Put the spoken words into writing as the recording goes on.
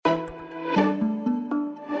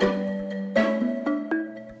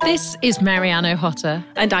This is Marianne O'Hotter.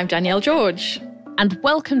 And I'm Danielle George. And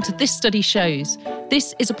welcome to This Study Shows.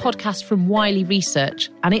 This is a podcast from Wiley Research,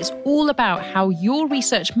 and it's all about how your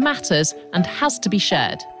research matters and has to be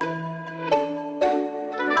shared.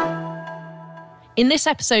 In this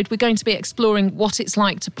episode, we're going to be exploring what it's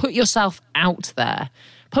like to put yourself out there.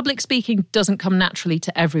 Public speaking doesn't come naturally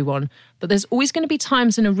to everyone, but there's always going to be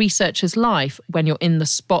times in a researcher's life when you're in the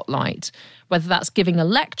spotlight, whether that's giving a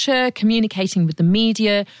lecture, communicating with the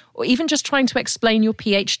media, or even just trying to explain your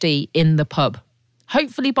PhD in the pub.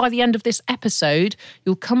 Hopefully by the end of this episode,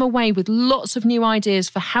 you'll come away with lots of new ideas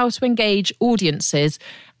for how to engage audiences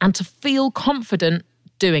and to feel confident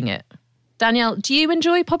doing it. Danielle, do you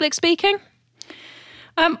enjoy public speaking?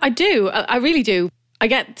 I do. I really do. I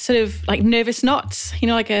get sort of like nervous knots,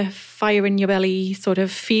 like a fire in your belly sort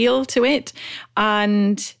of feel to it.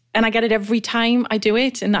 And I get it every time I do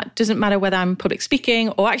it. And that doesn't matter whether I'm public speaking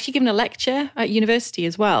or actually giving a lecture at university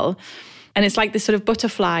as well. And it's like this sort of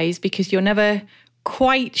butterflies because you're never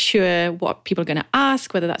quite sure what people are going to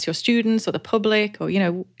ask, whether that's your students or the public or,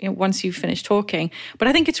 once you've finished talking. But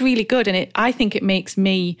I think it's really good. And I think it makes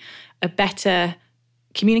me a better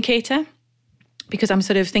communicator, because I'm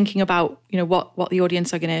sort of thinking about, what the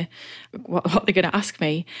audience are what they're going to ask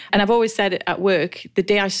me. And I've always said at work, the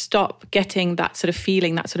day I stop getting that sort of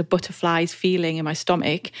feeling, that sort of butterflies feeling in my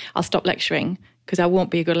stomach, I'll stop lecturing because I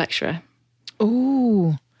won't be a good lecturer.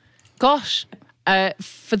 Ooh, gosh.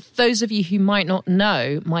 For those of you who might not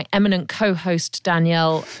know, my eminent co-host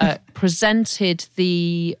Danielle presented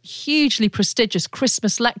the hugely prestigious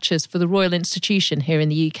Christmas lectures for the Royal Institution here in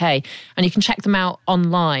the UK, and you can check them out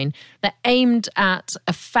online. They're aimed at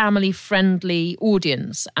a family-friendly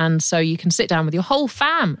audience, and so you can sit down with your whole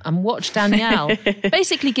fam and watch Danielle,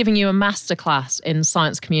 basically giving you a masterclass in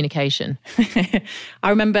science communication. I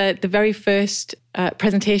remember the very first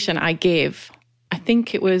presentation I gave, I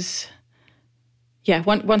think it was...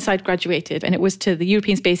 once I'd graduated, and it was to the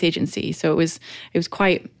European Space Agency. So it was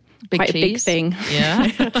quite a big thing.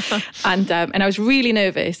 Yeah. and I was really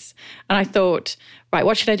nervous. And I thought, right,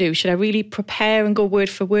 what should I do? Should I really prepare and go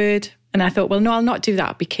word for word? And I thought, well, no, I'll not do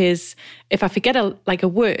that, because if I forget a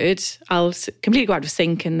word, I'll completely go out of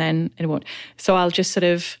sync and then it won't. So I'll just sort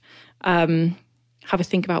of have a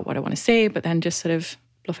think about what I want to say, but then just sort of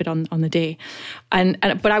bluff it on the day.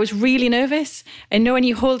 But I was really nervous. And when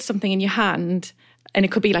you hold something in your hand, and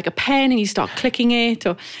it could be like a pen and you start clicking it,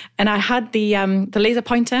 and I had the laser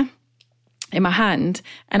pointer in my hand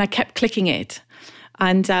and I kept clicking it.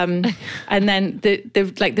 And then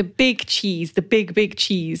the big cheese, the big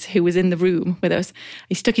cheese who was in the room with us,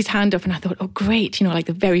 he stuck his hand up and I thought, oh great,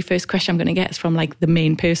 the very first question I'm going to get is from the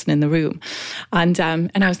main person in the room. And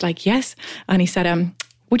I was like, yes. And he said,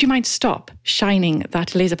 would you mind stop shining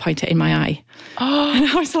that laser pointer in my eye? Oh. And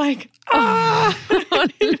I was like, I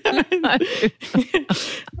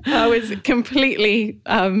was completely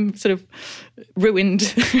sort of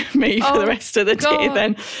ruined me for the rest of the day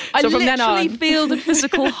then. So from then on, I literally feel the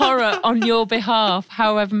physical horror on your behalf,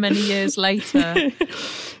 however many years later.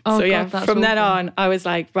 From then on, I was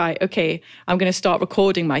like, right, okay, I'm going to start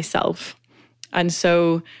recording myself. And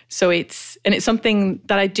so it's something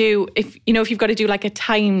that I do if you've got to do like a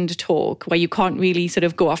timed talk where you can't really sort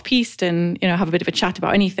of go off piste and, have a bit of a chat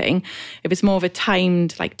about anything. If it's more of a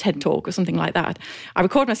timed like TED talk or something like that, I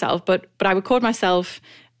record myself, but I record myself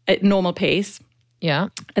at normal pace. Yeah.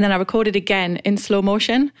 And then I record it again in slow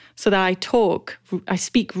motion so that I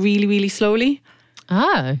speak really, really slowly.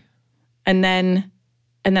 Oh. And then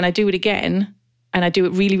I do it again and I do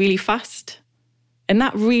it really, really fast. And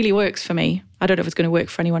that really works for me. I don't know if it's going to work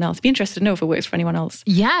for anyone else. Be interested to know if it works for anyone else.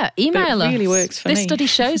 Yeah, email us. It really works for me. This Study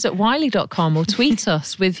Shows at wiley.com, or tweet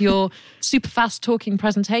us with your super fast talking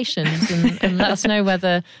presentations and let us know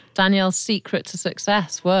whether Danielle's secret to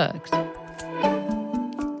success works.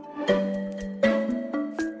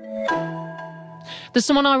 There's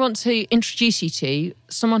someone I want to introduce you to,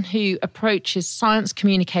 someone who approaches science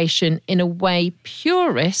communication in a way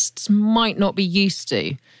purists might not be used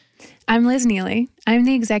to. I'm Liz Neely. I'm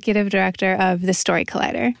the executive director of the Story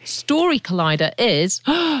Collider. Story Collider is,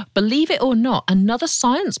 believe it or not, another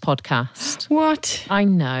science podcast. What? I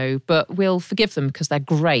know, but we'll forgive them because they're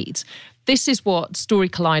great. This is what Story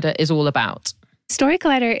Collider is all about. Story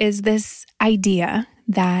Collider is this idea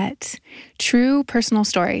that true personal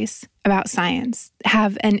stories about science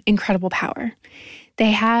have an incredible power.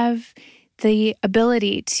 They have the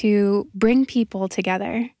ability to bring people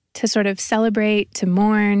together, to sort of celebrate, to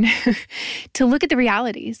mourn, to look at the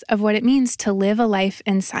realities of what it means to live a life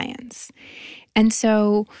in science. And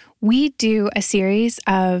so we do a series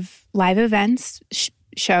of live events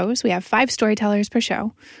shows. We have 5 storytellers per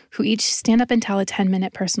show who each stand up and tell a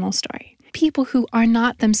 10-minute personal story. People who are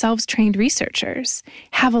not themselves trained researchers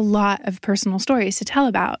have a lot of personal stories to tell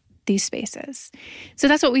about these spaces. So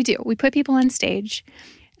that's what we do. We put people on stage,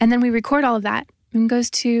 and then we record all of that, and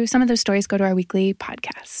some of those stories go to our weekly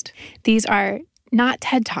podcast. These are not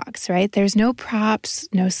TED Talks, right? There's no props,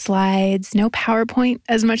 no slides, no PowerPoint,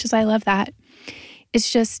 as much as I love that.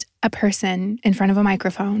 It's just a person in front of a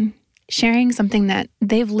microphone sharing something that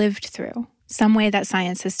they've lived through, some way that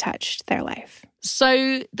science has touched their life.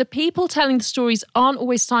 So the people telling the stories aren't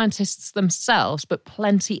always scientists themselves, but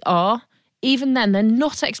plenty are. Even then, they're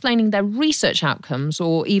not explaining their research outcomes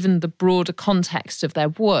or even the broader context of their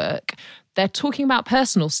work. They're talking about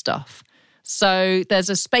personal stuff. So there's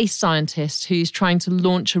a space scientist who's trying to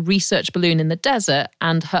launch a research balloon in the desert,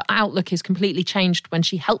 and her outlook is completely changed when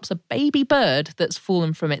she helps a baby bird that's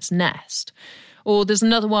fallen from its nest. Or there's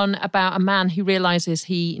another one about a man who realizes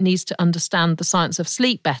he needs to understand the science of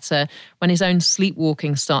sleep better when his own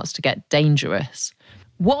sleepwalking starts to get dangerous.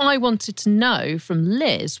 What I wanted to know from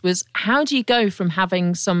Liz was, how do you go from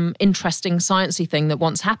having some interesting sciencey thing that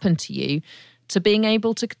once happened to you to being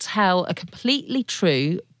able to tell a completely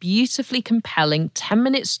true, beautifully compelling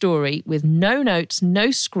 10-minute story with no notes, no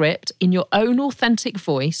script, in your own authentic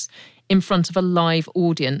voice in front of a live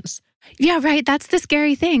audience? Yeah, right. That's the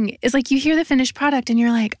scary thing. Is like you hear the finished product and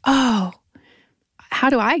you're like, oh, how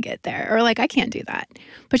do I get there? Or like, I can't do that.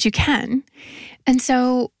 But you can. And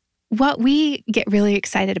so what we get really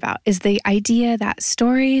excited about is the idea that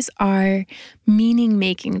stories are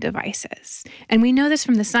meaning-making devices. And we know this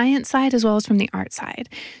from the science side as well as from the art side.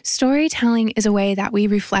 Storytelling is a way that we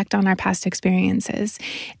reflect on our past experiences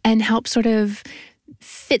and help sort of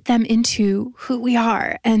fit them into who we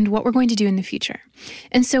are and what we're going to do in the future.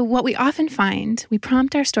 And so what we often find, we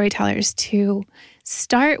prompt our storytellers to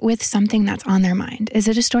start with something that's on their mind. Is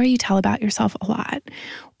it a story you tell about yourself a lot?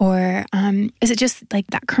 Or is it just like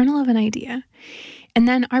that kernel of an idea? And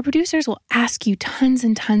then our producers will ask you tons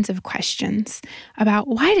and tons of questions about,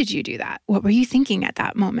 why did you do that? What were you thinking at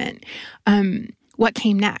that moment? What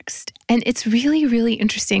came next? And it's really, really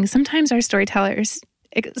interesting. Sometimes our storytellers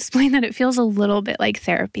explain that it feels a little bit like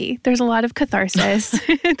therapy. There's a lot of catharsis.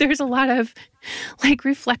 There's a lot of like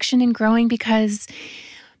reflection and growing, because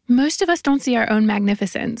most of us don't see our own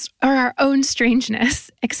magnificence or our own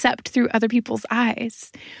strangeness except through other people's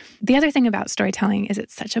eyes. The other thing about storytelling is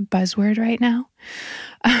it's such a buzzword right now.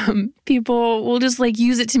 People will just like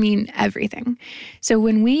use it to mean everything. So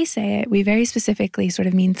when we say it, we very specifically sort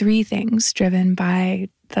of mean 3 things driven by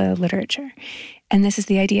the literature. And this is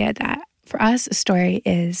the idea that for us, a story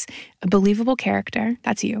is a believable character,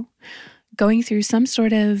 that's you, going through some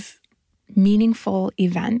sort of meaningful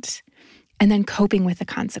event and then coping with the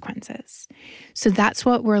consequences. So that's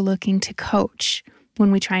what we're looking to coach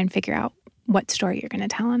when we try and figure out what story you're going to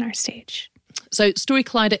tell on our stage. So Story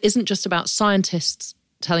Collider isn't just about scientists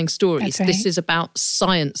telling stories. That's right. This is about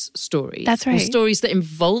science stories. That's right. And stories that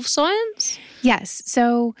involve science? Yes.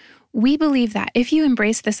 So we believe that if you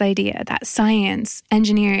embrace this idea that science,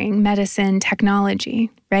 engineering, medicine, technology,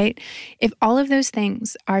 right? If all of those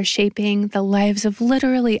things are shaping the lives of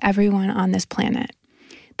literally everyone on this planet,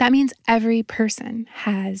 that means every person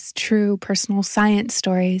has true personal science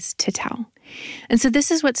stories to tell. And so this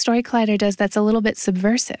is what Story Collider does that's a little bit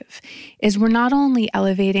subversive, is we're not only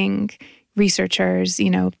elevating researchers,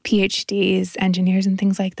 PhDs, engineers, and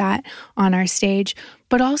things like that on our stage,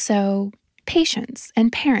 but also patients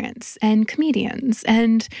and parents and comedians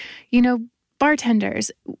and, bartenders.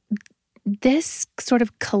 This sort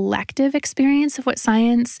of collective experience of what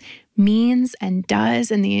science means and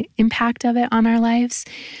does and the impact of it on our lives,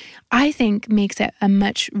 I think makes it a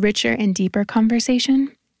much richer and deeper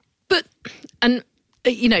conversation. But,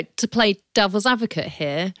 to play devil's advocate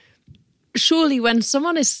here, surely when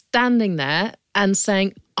someone is standing there and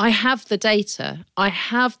saying, I have the data, I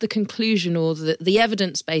have the conclusion or the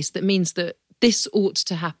evidence base that means that this ought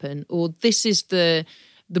to happen, or this is the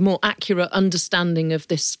more accurate understanding of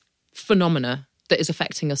this phenomena that is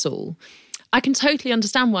affecting us all, I can totally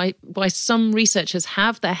understand why some researchers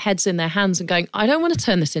have their heads in their hands and going, I don't want to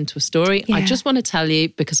turn this into a story. Yeah. I just want to tell you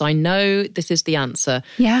because I know this is the answer.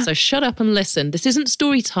 Yeah. So shut up and listen. This isn't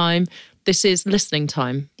story time. This is listening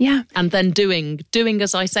time. Yeah. And then doing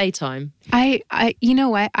as I say time. I you know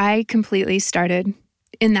what? I completely started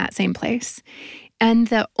in that same place. And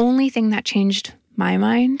the only thing that changed my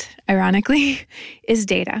mind, ironically, is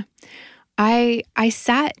data. I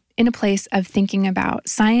sat in a place of thinking about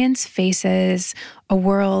science faces a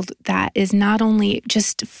world that is not only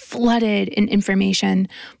just flooded in information,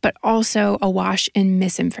 but also awash in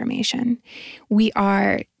misinformation. We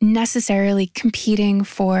are necessarily competing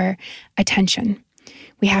for attention.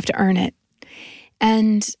 We have to earn it.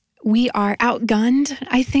 And we are outgunned,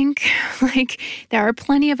 I think. Like, there are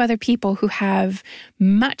plenty of other people who have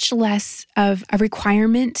much less of a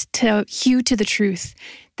requirement to hew to the truth.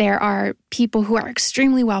 There are people who are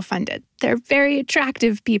extremely well-funded. They're very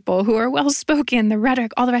attractive people who are well-spoken, the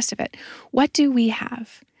rhetoric, all the rest of it. What do we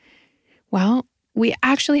have? Well, we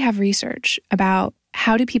actually have research about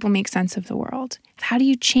how do people make sense of the world? How do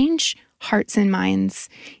you change hearts and minds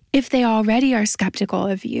if they already are skeptical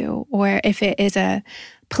of you, or if it is a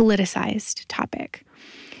politicized topic?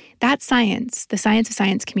 That science, the science of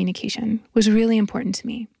science communication, was really important to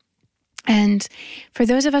me. And for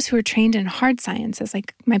those of us who are trained in hard sciences,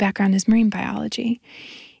 like my background is marine biology,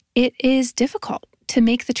 it is difficult to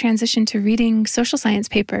make the transition to reading social science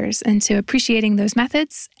papers and to appreciating those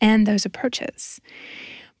methods and those approaches.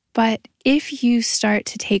 But if you start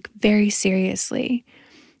to take very seriously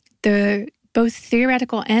the both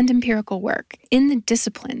theoretical and empirical work in the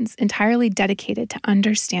disciplines entirely dedicated to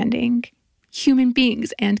understanding human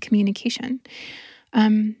beings and communication,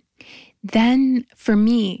 then for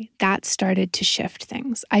me, that started to shift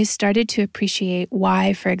things. I started to appreciate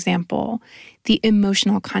why, for example, the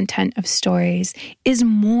emotional content of stories is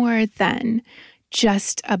more than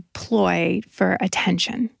just a ploy for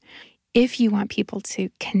attention. If you want people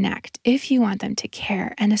to connect, if you want them to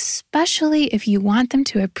care, and especially if you want them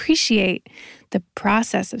to appreciate the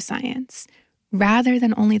process of science rather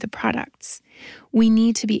than only the products, we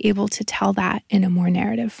need to be able to tell that in a more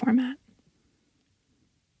narrative format.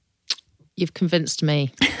 You've convinced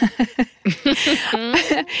me.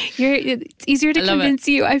 It's easier to convince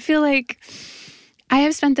you. I feel like I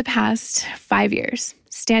have spent the past 5 years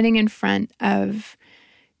standing in front of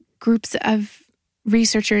groups of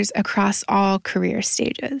researchers across all career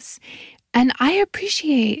stages. And I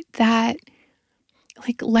appreciate that,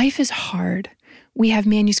 like, life is hard. We have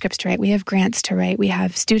manuscripts to write. We have grants to write. We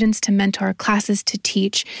have students to mentor, classes to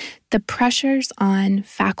teach. The pressures on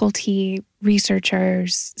faculty,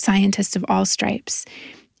 researchers, scientists of all stripes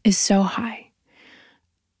is so high.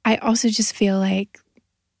 I also just feel like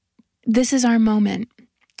this is our moment.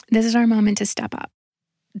 This is our moment to step up.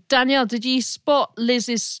 Danielle, did you spot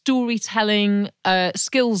Liz's storytelling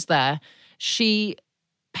skills there? She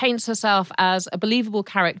paints herself as a believable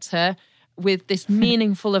character with this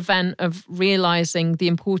meaningful event of realizing the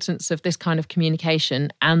importance of this kind of communication.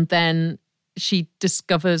 And then she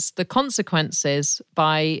discovers the consequences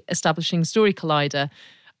by establishing Story Collider.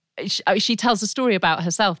 She tells a story about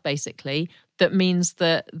herself, basically, that means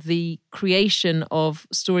that the creation of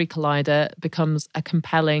Story Collider becomes a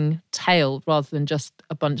compelling tale rather than just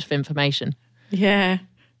a bunch of information. Yeah,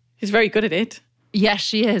 she's very good at it. Yes,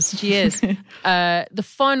 she is. She is. The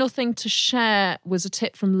final thing to share was a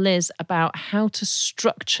tip from Liz about how to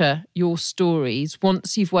structure your stories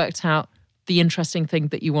once you've worked out the interesting thing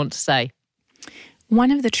that you want to say.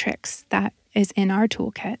 One of the tricks that is in our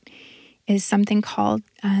toolkit is something called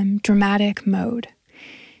dramatic mode.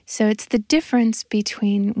 So it's the difference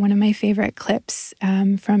between one of my favorite clips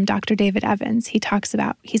from Dr. David Evans. He talks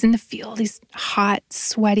about he's in the field, he's hot,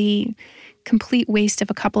 sweaty, complete waste of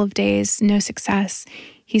a couple of days, no success.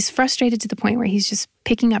 He's frustrated to the point where he's just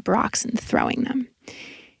picking up rocks and throwing them.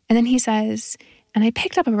 And then he says, and I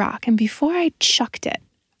picked up a rock, and before I chucked it,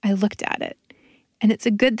 I looked at it. And it's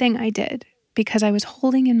a good thing I did, because I was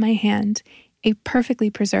holding in my hand a perfectly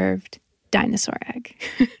preserved dinosaur egg.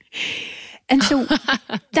 And so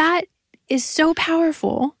that is so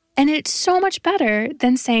powerful, and it's so much better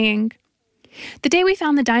than saying, the day we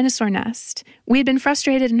found the dinosaur nest, we had been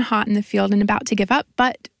frustrated and hot in the field and about to give up,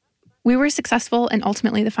 but we were successful, and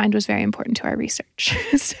ultimately the find was very important to our research.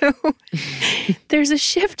 So there's a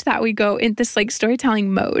shift that we go in this like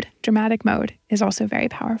storytelling mode. Dramatic mode is also very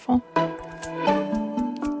powerful.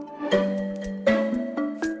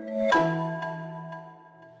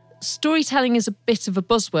 Storytelling is a bit of a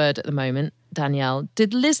buzzword at the moment, Danielle.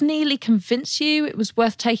 Did Liz Neely convince you it was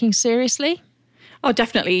worth taking seriously? Oh,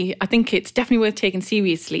 definitely. I think it's definitely worth taking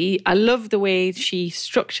seriously. I love the way she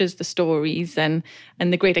structures the stories and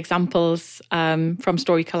the great examples from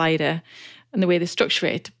Story Collider and the way they structure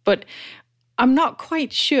it. But I'm not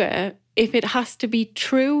quite sure if it has to be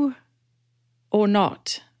true or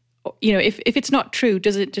not. You know, if it's not true,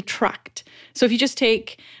 does it detract? So if you just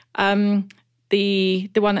take the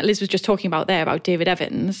one that Liz was just talking about there, about David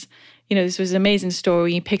Evans, you know, this was an amazing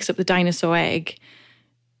story. He picks up the dinosaur egg.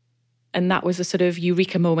 and that was the sort of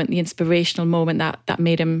eureka moment, the inspirational moment that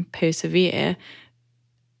made him persevere.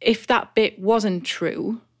 If that bit wasn't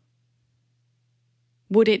true,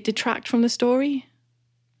 would it detract from the story?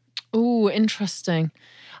 Oh, interesting.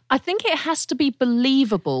 I think it has to be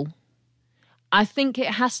believable. I think it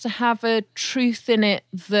has to have a truth in it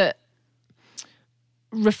that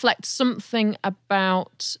reflects something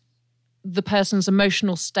about the person's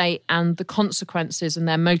emotional state and the consequences and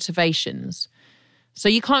their motivations. So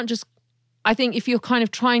you can't just, I think if you're kind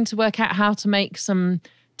of trying to work out how to make some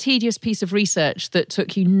tedious piece of research that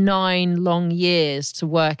took you 9 long years to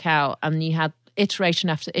work out and you had iteration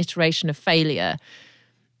after iteration of failure,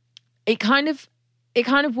 it kind of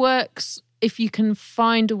works if you can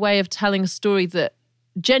find a way of telling a story that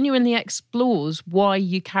genuinely explores why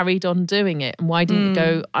you carried on doing it and why didn't you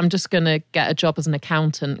go, I'm just going to get a job as an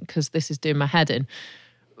accountant because this is doing my head in.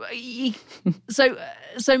 So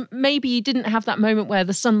maybe you didn't have that moment where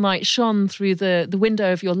the sunlight shone through the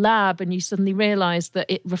window of your lab and you suddenly realised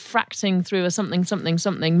that it refracting through a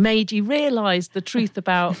something made you realise the truth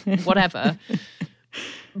about whatever.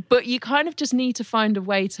 But you kind of just need to find a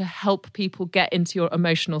way to help people get into your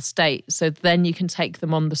emotional state so then you can take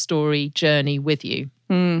them on the story journey with you.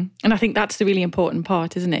 And I think that's the really important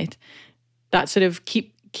part, isn't it? That sort of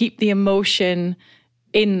keep the emotion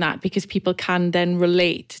in that, because people can then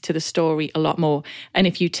relate to the story a lot more. And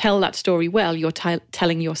if you tell that story well, you're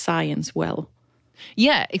telling your science well.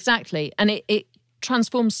 Yeah, exactly. And it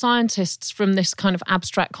transforms scientists from this kind of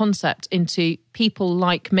abstract concept into people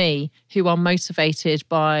like me who are motivated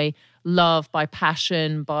by love, by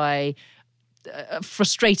passion, by a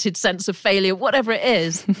frustrated sense of failure, whatever it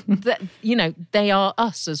is, that, you know, they are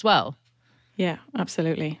us as well. Yeah,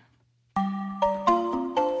 absolutely.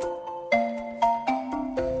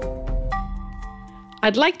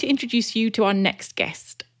 I'd like to introduce you to our next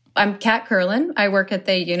guest. I'm Kat Curlin. I work at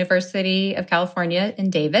the University of California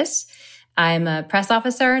in Davis. I'm a press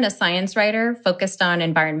officer and a science writer focused on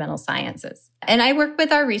environmental sciences. And I work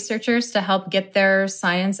with our researchers to help get their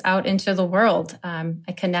science out into the world.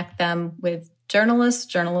 I connect them with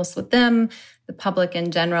journalists with them, the public in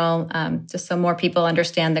general, just so more people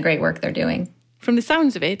understand the great work they're doing. From the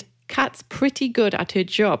sounds of it, Kat's pretty good at her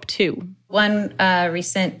job too. One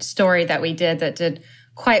recent story that we did that did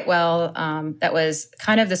quite well, that was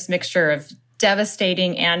kind of this mixture of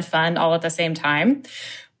devastating and fun all at the same time,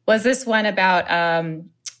 was this one about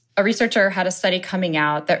a researcher had a study coming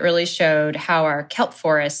out that really showed how our kelp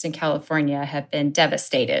forests in California have been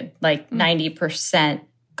devastated, like 90%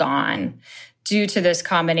 gone, due to this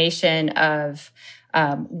combination of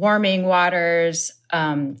warming waters,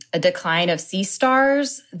 a decline of sea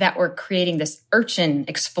stars that were creating this urchin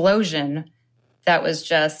explosion that was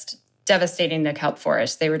just devastating the kelp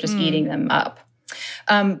forest. They were just eating them up.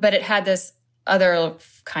 But it had this other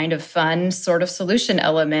kind of fun sort of solution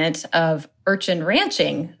element of urchin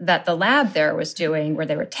ranching that the lab there was doing, where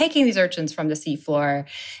they were taking these urchins from the seafloor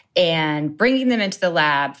and bringing them into the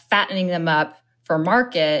lab, fattening them up for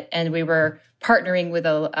market. And we were partnering with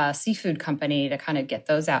a seafood company to kind of get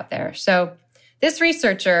those out there. So this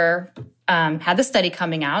researcher had the study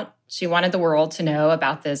coming out. She wanted the world to know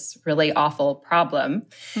about this really awful problem.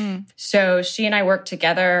 So she and I worked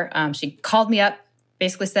together. She called me up,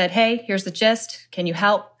 basically said, hey, here's the gist. Can you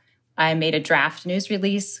help? I made a draft news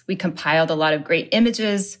release. We compiled a lot of great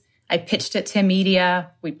images. I pitched it to media.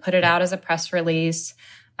 We put it out as a press release.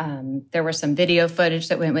 There was some video footage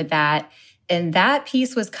that went with that. And that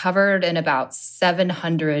piece was covered in about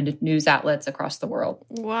 700 news outlets across the world.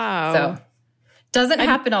 Wow. So doesn't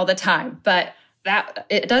happen all the time, but that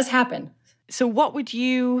it does happen. So what would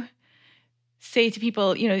you say to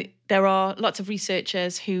people? You know, there are lots of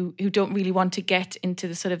researchers who don't really want to get into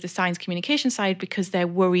the sort of the science communication side because they're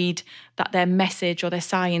worried that their message or their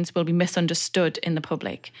science will be misunderstood in the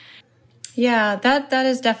public. Yeah, that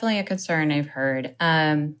is definitely a concern I've heard.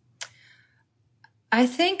 I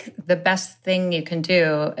think the best thing you can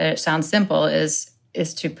do, it sounds simple, is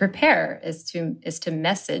to prepare, is to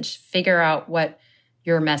message, figure out what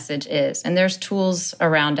your message is. And there's tools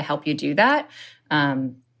around to help you do that.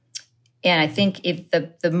 And I think if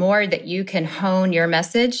the more that you can hone your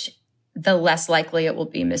message, the less likely it will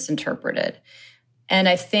be misinterpreted. And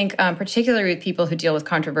I think particularly with people who deal with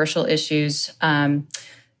controversial issues,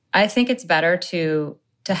 I think it's better to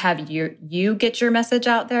have you get your message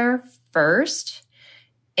out there first.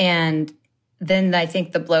 And then I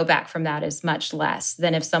think the blowback from that is much less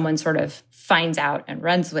than if someone sort of finds out and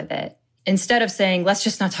runs with it. instead of saying, let's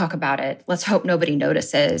just not talk about it, let's hope nobody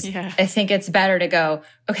notices. Yeah. I think it's better to go,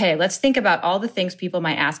 okay, let's think about all the things people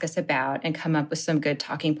might ask us about and come up with some good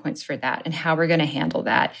talking points for that and how we're going to handle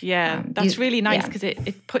that. Yeah, that's really nice because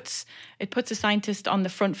it puts a scientist on the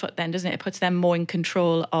front foot then, doesn't it? It puts them more in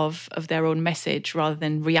control of their own message rather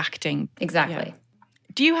than reacting. Exactly. Yeah.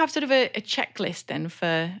 Do you have sort of a checklist then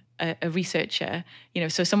for a researcher?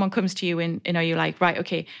 So someone comes to you and you're like, right,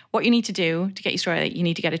 okay, what you need to do to get your story, you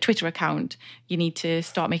need to get a Twitter account, you need to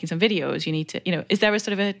start making some videos, you need to, is there a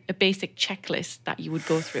sort of a basic checklist that you would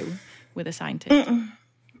go through with a scientist?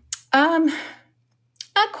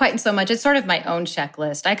 Not quite so much. It's sort of my own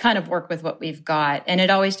checklist. I kind of work with what we've got, and it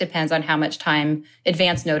always depends on how much time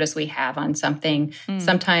advance notice we have on something.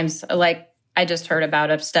 Sometimes, like I just heard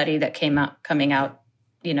about a study that coming out,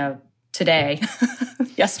 today,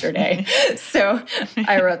 yesterday. So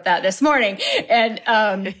I wrote that this morning. And,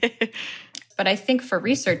 but I think for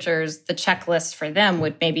researchers, the checklist for them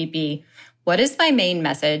would maybe be, what is my main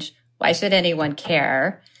message? Why should anyone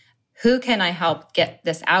care? Who can I help get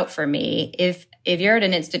this out for me? If you're at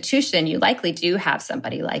an institution, you likely do have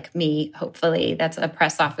somebody like me, hopefully, that's a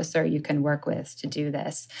press officer you can work with to do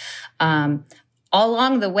this. All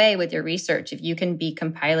along the way with your research, if you can be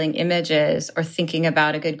compiling images or thinking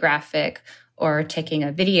about a good graphic or taking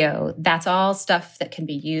a video, that's all stuff that can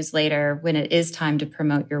be used later when it is time to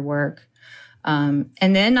promote your work. And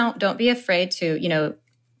then don't be afraid to,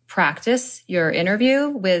 practice your interview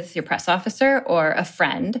with your press officer or a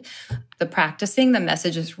friend. Practicing the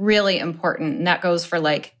message is really important. And that goes for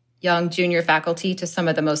like young junior faculty to some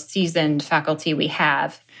of the most seasoned faculty we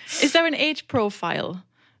have. Is there an age profile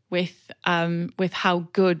with how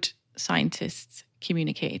good scientists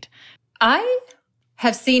communicate? I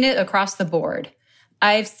have seen it across the board.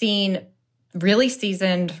 I've seen really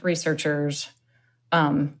seasoned researchers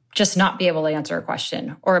just not be able to answer a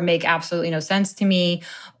question or make absolutely no sense to me,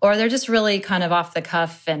 or they're just really kind of off the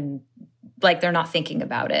cuff and like they're not thinking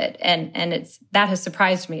about it. And that has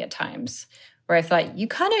surprised me at times, where I thought, you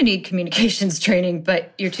kind of need communications training,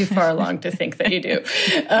 but you're too far along to think that you do.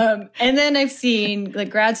 And then I've seen like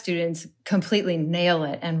grad students completely nail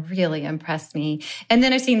it and really impress me. And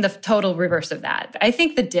then I've seen the total reverse of that. I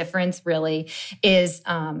think the difference really is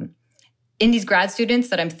in these grad students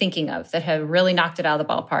that I'm thinking of that have really knocked it out of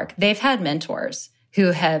the ballpark, they've had mentors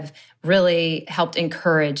who have really helped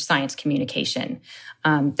encourage science communication.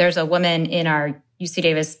 There's a woman in our UC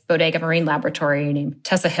Davis Bodega Marine Laboratory named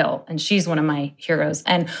Tessa Hill, and she's one of my heroes.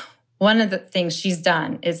 And one of the things she's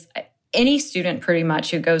done is any student pretty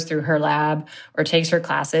much who goes through her lab or takes her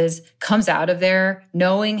classes comes out of there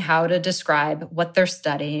knowing how to describe what they're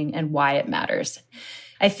studying and why it matters.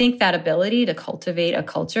 I think that ability to cultivate a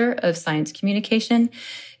culture of science communication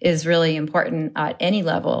is really important at any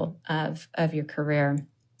level of your career.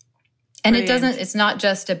 And Brilliant. it's not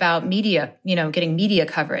just about media, getting media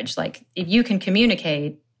coverage. Like if you can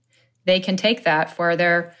communicate, they can take that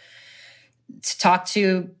to talk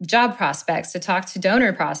to job prospects, to talk to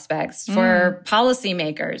donor prospects, for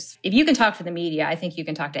policymakers. If you can talk to the media, I think you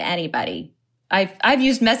can talk to anybody. I've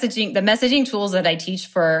used the messaging tools that I teach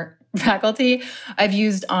for faculty. I've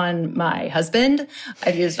used on my husband.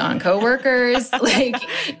 I've used on coworkers.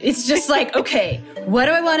 It's just like, okay, what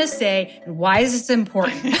do I want to say? And why is this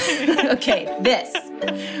important? Okay, this.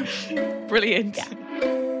 Brilliant. Yeah.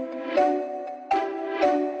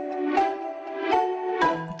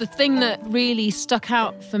 The thing that really stuck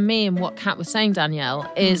out for me in what Kat was saying, Danielle,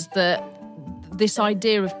 is that this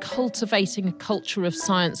idea of cultivating a culture of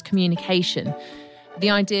science communication, the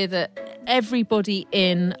idea that everybody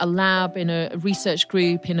in a lab, in a research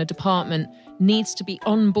group, in a department needs to be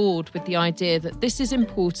on board with the idea that this is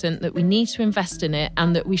important, that we need to invest in it,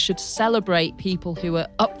 and that we should celebrate people who are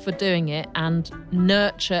up for doing it and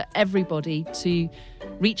nurture everybody to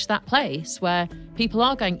reach that place where people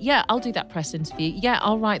are going, yeah, I'll do that press interview. Yeah,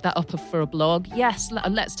 I'll write that up for a blog. Yes,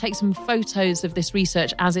 let's take some photos of this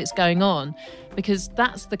research as it's going on, because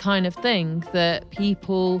that's the kind of thing that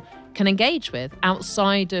people can engage with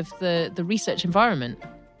outside of the research environment.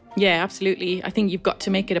 Yeah, absolutely. I think you've got to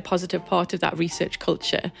make it a positive part of that research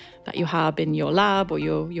culture that you have in your lab or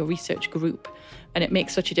your research group. And it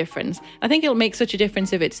makes such a difference. I think it'll make such a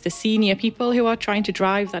difference if it's the senior people who are trying to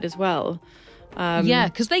drive that as well. Yeah,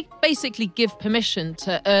 because they basically give permission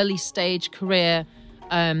to early stage career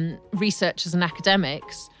researchers and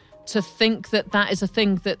academics to think that that is a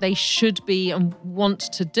thing that they should be and want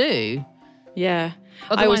to do. Yeah.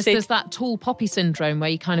 Otherwise, there's that tall poppy syndrome where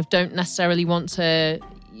you kind of don't necessarily want to,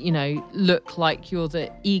 look like you're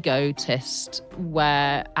the egotist,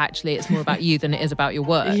 where actually it's more about you than it is about your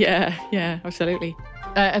work. Yeah, absolutely.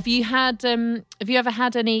 Have you ever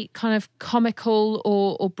had any kind of comical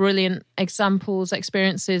or brilliant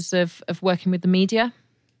experiences of working with the media?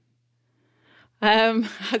 I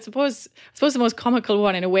suppose the most comical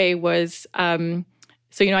one in a way was, I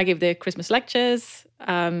gave the Christmas lectures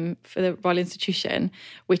for the Royal Institution,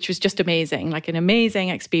 which was just amazing, like an amazing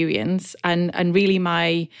experience, and really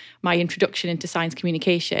my introduction into science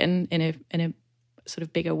communication in a sort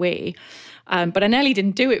of bigger way. But I nearly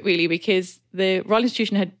didn't do it really because the Royal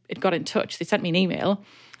Institution had got in touch. They sent me an email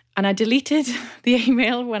and I deleted the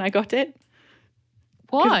email when I got it.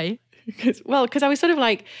 Why? Because I was sort of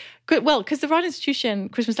like, because the Royal Institution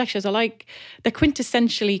Christmas lectures are like, they're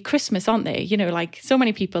quintessentially Christmas, aren't they? You know, like so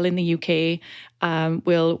many people in the UK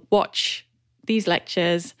will watch these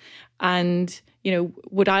lectures and, you know,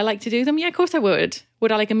 would I like to do them? Yeah, of course I would.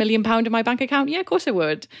 Would I like £1 million in my bank account? Yeah, of course I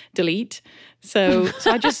would. Delete. So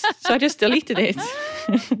I just deleted it.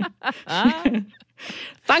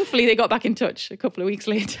 Thankfully, they got back in touch a couple of weeks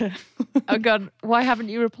later. Oh God, why haven't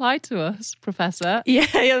you replied to us, Professor? Yeah,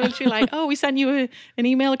 literally like, oh, we sent you an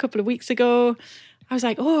email a couple of weeks ago. I was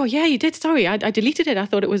like, oh yeah, you did. Sorry, I deleted it. I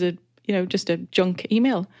thought it was just a junk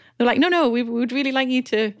email. They're like, no, we would really like you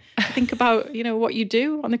to think about, what you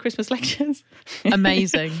do on the Christmas lectures.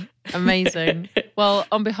 Amazing. Well,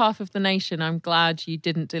 on behalf of the nation, I'm glad you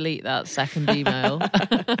didn't delete that second email.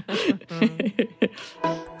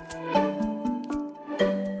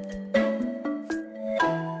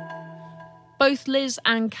 Both Liz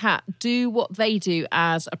and Kat do what they do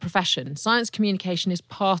as a profession. Science communication is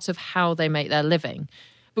part of how they make their living.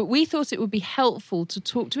 But we thought it would be helpful to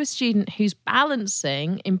talk to a student who's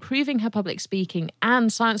balancing improving her public speaking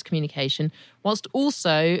and science communication whilst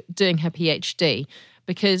also doing her PhD.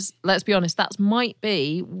 Because, let's be honest, that might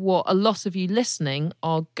be what a lot of you listening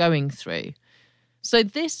are going through. So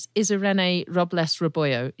this is Irene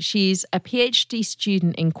Robles-Rebollo. She's a PhD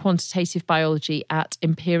student in quantitative biology at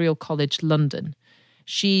Imperial College London.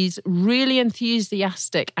 She's really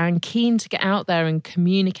enthusiastic and keen to get out there and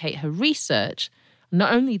communicate her research.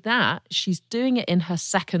 Not only that, she's doing it in her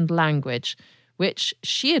second language, which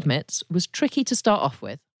she admits was tricky to start off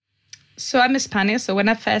with. So I'm Spanish. So when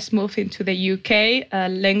I first moved into the UK,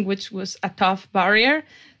 language was a tough barrier.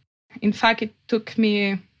 In fact, it took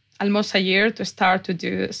me almost a year to start to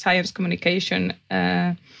do science communication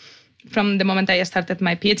from the moment I started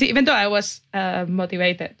my PhD, even though I was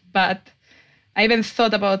motivated. But I even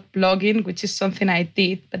thought about blogging, which is something I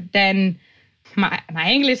did. But then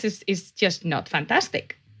my English is just not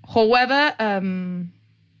fantastic. However,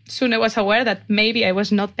 soon I was aware that maybe I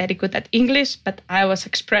was not very good at English, but I was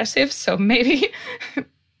expressive. So maybe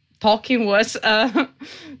talking in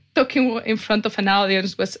front of an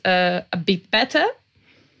audience was a bit better.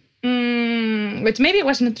 Which maybe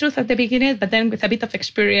wasn't the truth at the beginning, but then with a bit of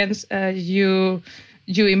experience, you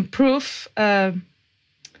improve. I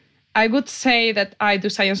would say that I do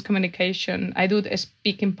science communication. I do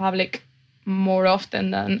speak in public more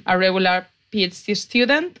often than a regular PhD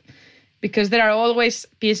student, because there are always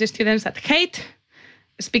PhD students that hate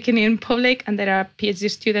speaking in public, and there are PhD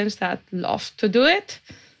students that love to do it.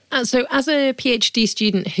 So as a PhD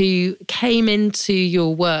student who came into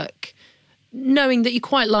your work knowing that you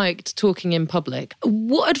quite liked talking in public,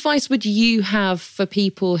 what advice would you have for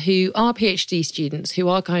people who are PhD students who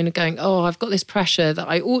are kind of going, oh, I've got this pressure that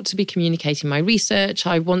I ought to be communicating my research,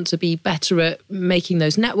 I want to be better at making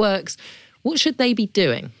those networks? What should they be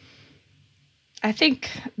doing? I think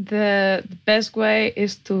the best way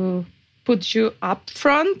is to put you up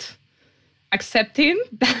front, accepting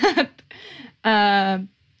that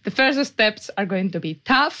the first steps are going to be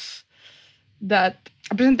tough, that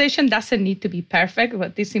a presentation doesn't need to be perfect.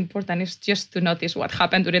 What is important is just to notice what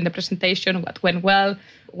happened during the presentation, what went well,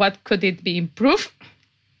 what could it be improved.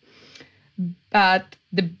 But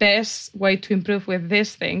the best way to improve with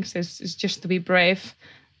these things is just to be brave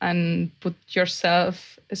and put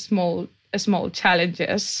yourself small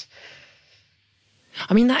challenges.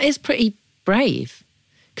 I mean, that is pretty brave,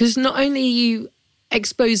 because not only are you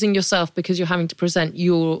exposing yourself because you're having to present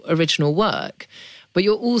your original work, but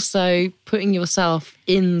you're also putting yourself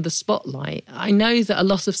in the spotlight. I know that a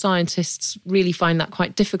lot of scientists really find that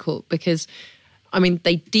quite difficult because, I mean,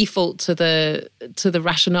 they default to the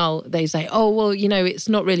rationale. They say, oh, well, it's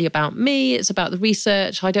not really about me. It's about the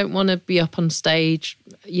research. I don't want to be up on stage,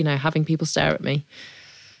 having people stare at me.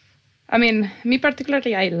 I mean, me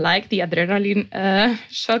particularly, I like the adrenaline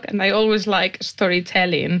shock, and I always like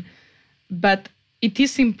storytelling. But it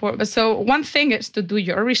is important. So one thing is to do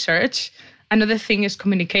your research. Another thing is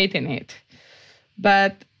communicating it.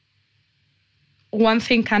 But one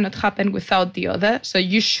thing cannot happen without the other. So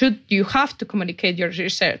you have to communicate your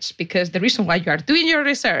research, because the reason why you are doing your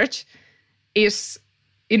research is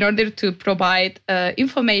in order to provide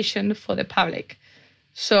information for the public.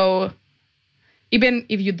 So even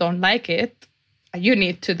if you don't like it, you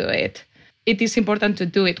need to do it. It is important to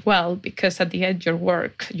do it well, because at the end, your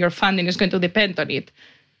work, your funding is going to depend on it.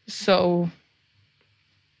 So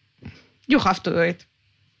you have to do it.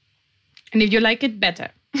 And if you like it, better.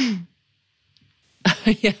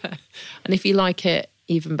 Yeah. And if you like it,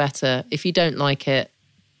 even better. If you don't like it,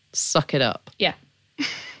 suck it up. Yeah.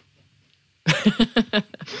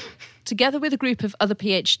 Together with a group of other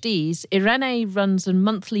PhDs, Irene runs a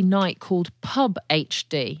monthly night called Pub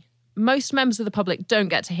HD. Most members of the public don't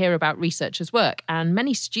get to hear about researchers' work, and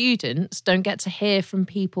many students don't get to hear from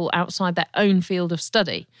people outside their own field of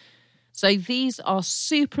study. So these are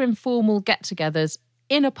super informal get-togethers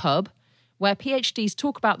in a pub where PhDs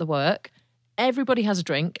talk about the work, everybody has a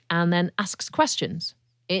drink, and then asks questions.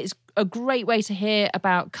 It's a great way to hear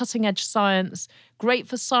about cutting-edge science, great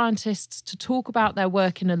for scientists to talk about their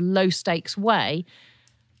work in a low-stakes way.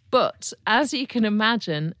 But as you can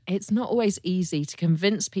imagine, it's not always easy to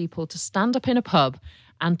convince people to stand up in a pub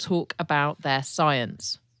and talk about their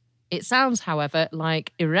science. It sounds, however,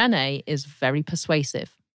 like Irene is very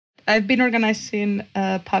persuasive. I've been organizing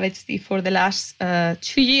Pub HD for the last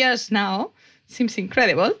 2 years now. Seems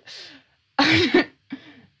incredible.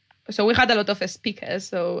 So we had a lot of speakers.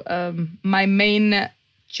 So my main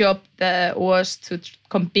job there was to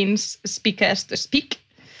convince speakers to speak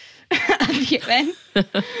at the event.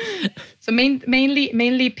 So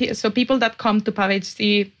mainly, so people that come to Pub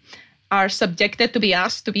HD are subjected to be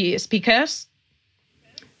asked to be speakers.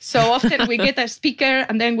 So often we get a speaker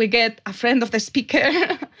and then we get a friend of the speaker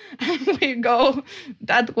and we go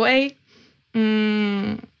that way.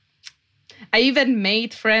 I even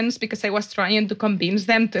made friends because I was trying to convince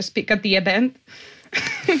them to speak at the event.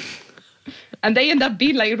 And they end up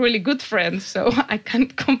being like really good friends, so I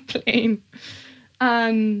can't complain.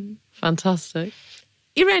 Fantastic.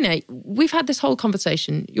 Irene, we've had this whole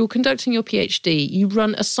conversation. You're conducting your PhD. You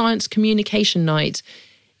run a science communication night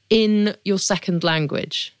in your second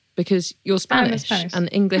language, because you're Spanish and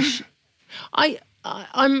English.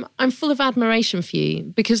 I'm full of admiration for you,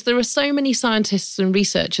 because there are so many scientists and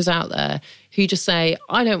researchers out there who just say,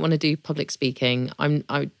 I don't want to do public speaking.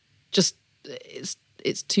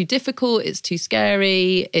 It's too difficult, it's too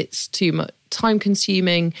scary, it's too much time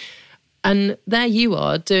consuming. And there you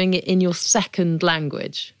are doing it in your second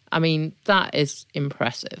language. I mean, that is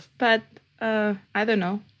impressive. But I don't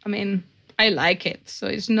know. I mean, I like it, so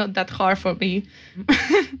it's not that hard for me.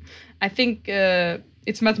 I think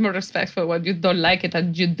it's much more respectful when you don't like it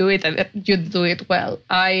and you do it and you do it well.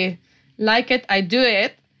 I like it, I do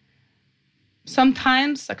it.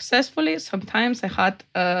 Sometimes successfully, sometimes I had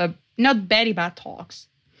not very bad talks.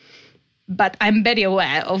 But I'm very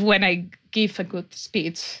aware of when I give a good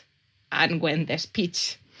speech and when the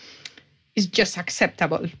speech is just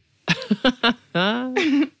acceptable.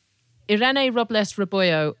 Irene Robles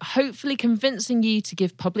Rebollo, hopefully convincing you to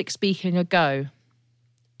give public speaking a go,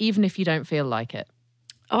 even if you don't feel like it.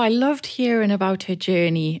 Oh, I loved hearing about her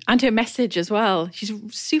journey and her message as well. She's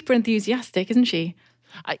super enthusiastic, isn't she?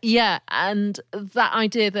 Yeah, and that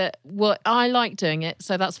idea that, well, I like doing it,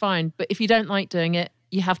 so that's fine. But if you don't like doing it,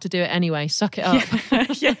 you have to do it anyway. Suck it up.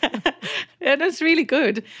 Yeah, that's really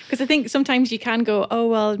good. Because I think sometimes you can go, oh,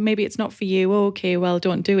 well, maybe it's not for you. Oh, okay, well,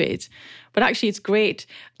 don't do it. But actually, it's great.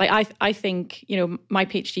 Like, I think, you know, my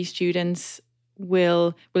PhD students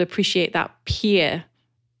will appreciate that peer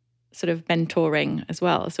sort of mentoring as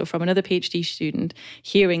well. So from another PhD student,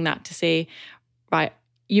 hearing that to say, right,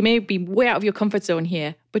 you may be way out of your comfort zone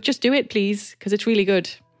here, but just do it, please, because it's really good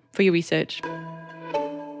for your research.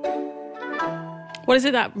 What is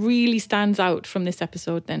it that really stands out from this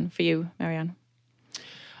episode then for you, Marianne?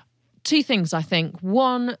 Two things, I think.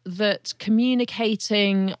 One, that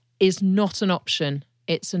communicating is not an option.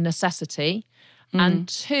 It's a necessity. And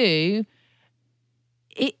two,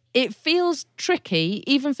 it feels tricky,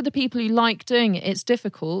 even for the people who like doing it. It's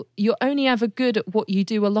difficult. You're only ever good at what you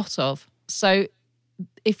do a lot of. So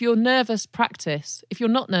if you're nervous, practice. If you're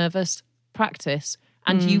not nervous, practice.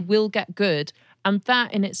 And you will get good. And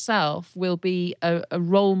that in itself will be a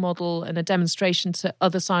role model and a demonstration to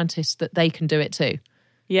other scientists that they can do it too.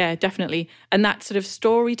 Yeah, definitely. And that sort of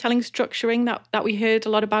storytelling structuring that we heard a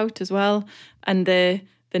lot about as well. And the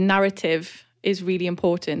narrative is really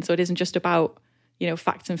important. So it isn't just about, you know,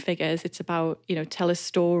 facts and figures. It's about, you know, tell a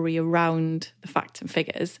story around the facts and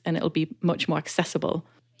figures, and it'll be much more accessible.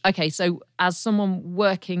 Okay, so as someone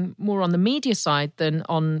working more on the media side than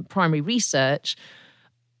on primary research,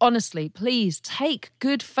 honestly, please take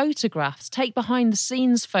good photographs, take behind the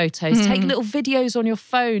scenes photos, take little videos on your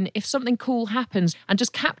phone if something cool happens, and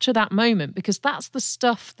just capture that moment, because that's the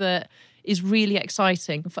stuff that is really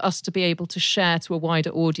exciting for us to be able to share to a wider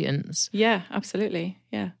audience. Yeah, absolutely.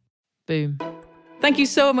 Yeah. Boom. Thank you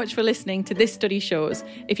so much for listening to This Study Shows.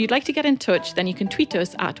 If you'd like to get in touch, then you can tweet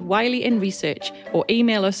us at WileyInResearch or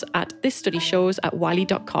email us at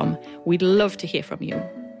thisstudyshows@wiley.com. We'd love to hear from you.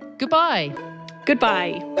 Goodbye.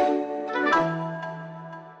 Goodbye.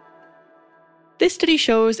 This Study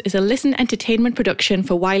Shows is a Listen Entertainment production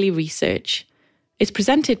for Wiley Research. It's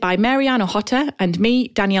presented by Marianne O'Hotter and me,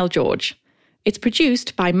 Danielle George. It's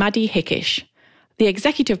produced by Maddie Hickish. The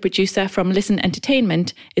executive producer from Listen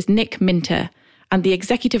Entertainment is Nick Minter, and the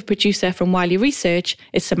executive producer from Wiley Research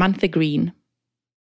is Samantha Green.